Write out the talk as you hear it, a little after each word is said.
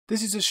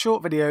This is a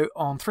short video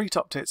on 3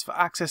 top tips for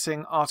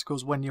accessing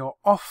articles when you're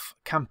off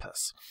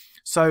campus.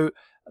 So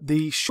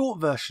the short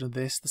version of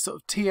this, the sort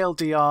of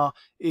TLDR,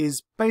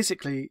 is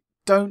basically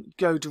don't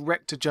go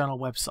direct to journal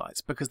websites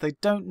because they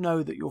don't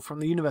know that you're from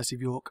the University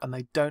of York and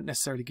they don't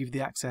necessarily give you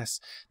the access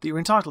that you're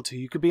entitled to.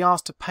 You could be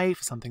asked to pay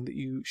for something that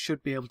you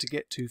should be able to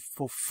get to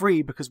for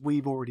free because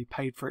we've already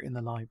paid for it in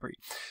the library.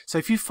 So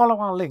if you follow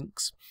our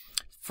links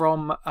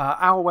from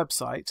our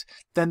website,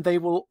 then they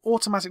will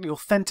automatically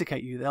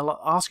authenticate you. They'll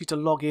ask you to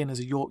log in as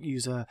a York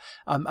user,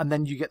 and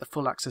then you get the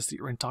full access that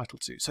you're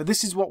entitled to. So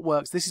this is what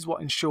works. This is what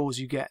ensures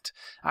you get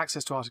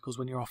access to articles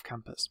when you're off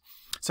campus.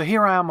 So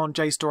here I am on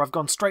JSTOR. I've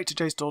gone straight to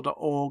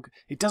jstore.org.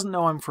 It doesn't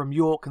know I'm from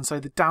York, and so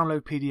the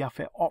download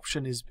PDF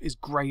option is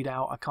grayed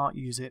out. I can't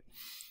use it.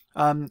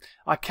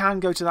 I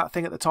can go to that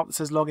thing at the top that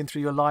says log in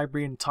through your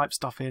library and type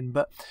stuff in,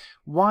 but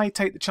why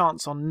take the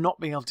chance on not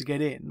being able to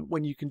get in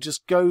when you can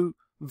just go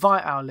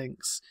via our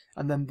links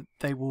and then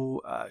they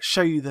will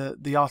show you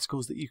the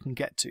articles that you can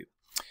get to.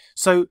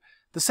 So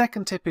the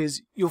second tip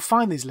is you'll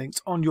find these links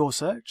on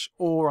UoSearch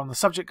or on the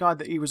subject guide,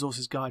 the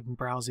e-resources guide and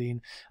Browsing,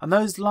 and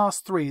those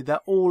last 3, they're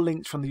all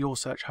linked from the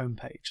UoSearch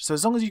homepage. So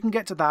as long as you can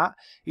get to that,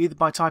 either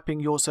by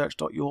typing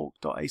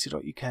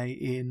yoursearch.york.ac.uk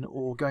in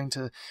or going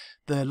to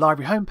the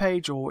library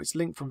homepage, or it's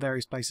linked from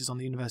various places on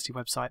the university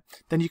website,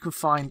 then you can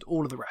find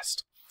all of the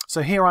rest.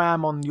 So here I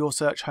am on the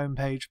UoSearch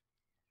homepage.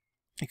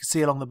 You can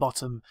see along the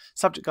bottom,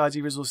 subject guides,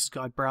 e-resources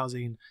guide,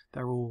 Browsing,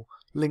 they're all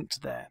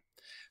linked there.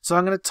 So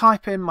I'm going to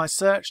type in my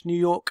search, New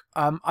York.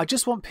 I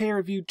just want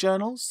peer-reviewed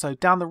journals. So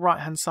down the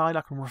right-hand side,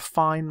 I can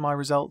refine my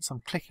results.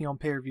 I'm clicking on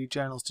peer-reviewed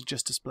journals to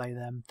just display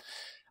them.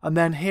 And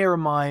then here are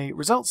my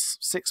results,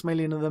 6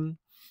 million of them.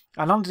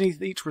 And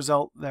underneath each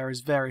result, there is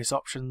various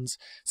options.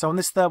 So on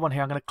this third one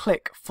here, I'm going to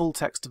click full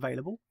text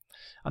available.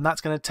 And that's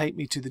going to take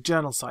me to the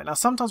journal site. Now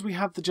sometimes we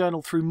have the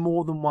journal through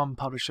more than one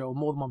publisher or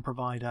more than one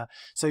provider,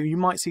 so you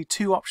might see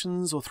 2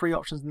 options or 3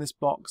 options in this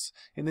box.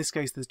 In this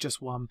case there's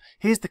just one.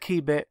 Here's the key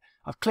bit.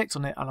 I've clicked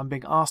on it and I'm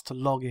being asked to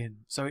log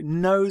in, so it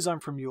knows I'm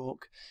from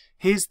York.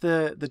 Here's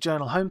the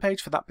journal homepage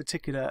for that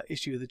particular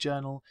issue of the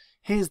journal.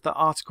 Here's the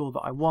article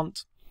that I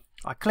want.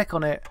 I click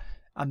on it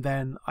and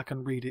then I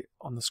can read it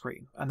on the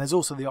screen. And there's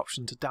also the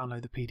option to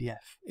download the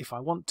PDF if I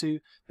want to,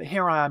 but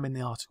here I am in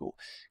the article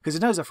because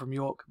it knows I'm from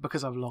York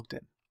because I've logged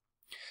in.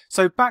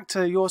 So back to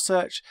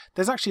UoSearch,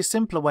 there's actually a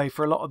simpler way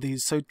for a lot of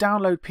these. So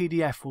download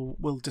PDF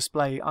will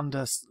display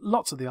under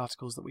lots of the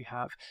articles that we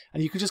have,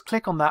 and you can just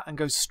click on that and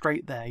go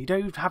straight there. You don't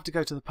even have to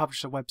go to the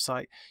publisher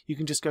website. You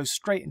can just go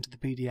straight into the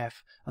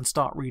PDF and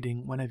start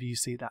reading whenever you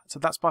see that. So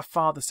that's by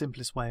far the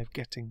simplest way of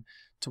getting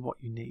to what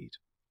you need.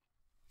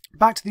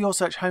 Back to the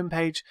UoSearch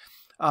homepage.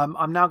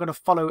 I'm now going to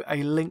follow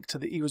a link to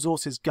the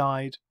e-resources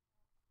guide.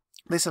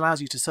 This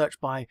allows you to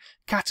search by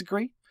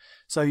category.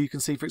 So you can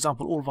see, for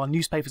example, all of our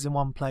newspapers in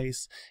one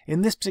place.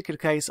 In this particular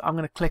case, I'm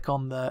going to click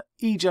on the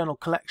e-journal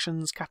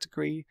collections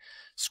category,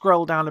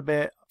 scroll down a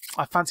bit.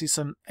 I fancy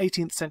some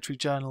 18th century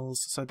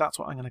journals, so that's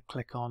what I'm going to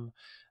click on.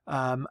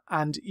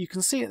 And you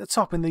can see at the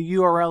top in the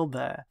URL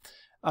there,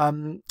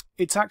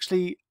 it's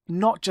actually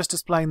not just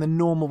displaying the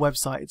normal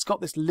website. It's got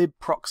this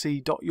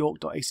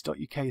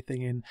libproxy.york.ac.uk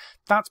thing in.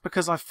 That's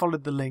because I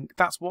followed the link.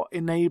 That's what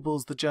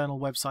enables the journal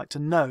website to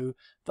know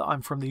that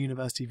I'm from the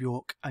University of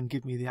York and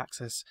give me the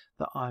access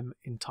that I'm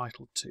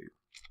entitled to.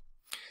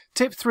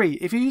 Tip 3,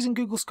 if you're using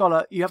Google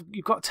Scholar,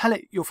 you've got to tell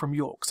it you're from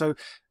York. So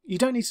you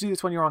don't need to do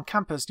this when you're on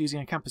campus using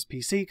a campus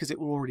PC because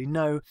it will already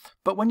know.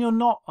 But when you're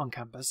not on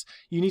campus,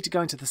 you need to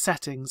go into the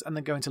settings and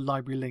then go into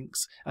library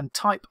links and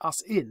type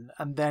us in,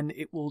 and then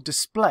it will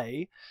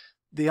display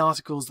the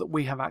articles that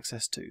we have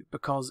access to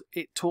because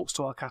it talks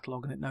to our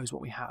catalogue and it knows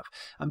what we have.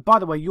 And by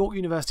the way, York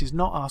University is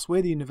not us,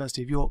 we're the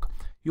University of York.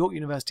 York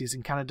University is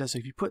in Canada, so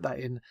if you put that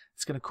in,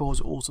 it's going to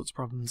cause all sorts of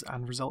problems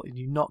and result in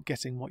you not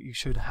getting what you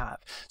should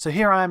have. So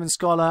here I am in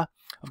Scholar.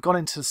 I've gone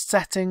into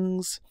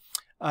settings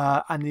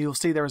and you'll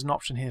see there is an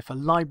option here for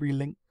library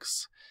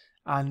links.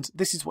 And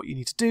this is what you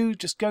need to do.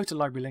 Just go to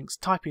library links,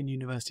 type in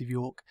University of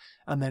York,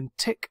 and then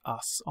tick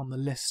us on the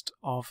list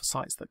of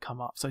sites that come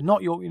up. So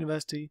not York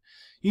University,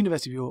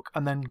 University of York,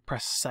 and then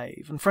press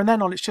save. And from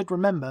then on, it should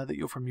remember that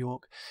you're from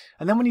York.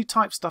 And then when you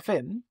type stuff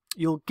in,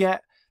 you'll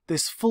get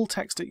this full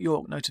text at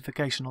York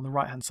notification on the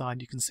right hand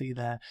side. You can see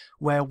there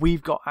where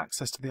we've got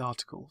access to the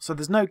article. So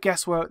there's no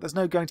guesswork, there's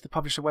no going to the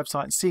publisher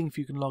website and seeing if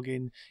you can log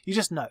in. You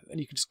just know, and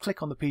you can just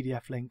click on the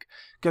PDF link,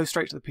 go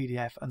straight to the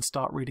PDF and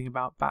start reading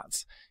about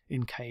bats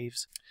in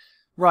caves.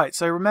 Right,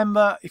 so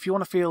remember, if you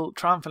want to feel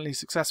triumphantly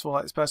successful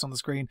like this person on the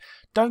screen,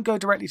 don't go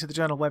directly to the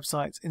journal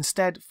websites.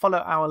 Instead, follow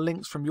our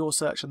links from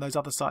UoSearch and those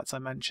other sites I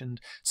mentioned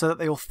so that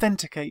they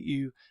authenticate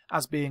you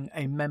as being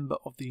a member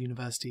of the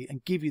university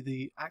and give you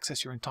the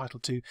access you're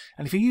entitled to.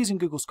 And if you're using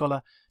Google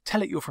Scholar,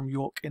 tell it you're from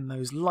York in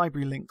those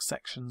library links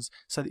sections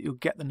so that you'll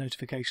get the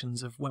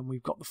notifications of when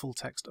we've got the full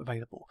text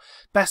available.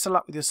 Best of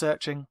luck with your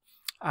searching,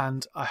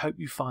 and I hope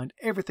you find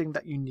everything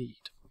that you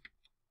need.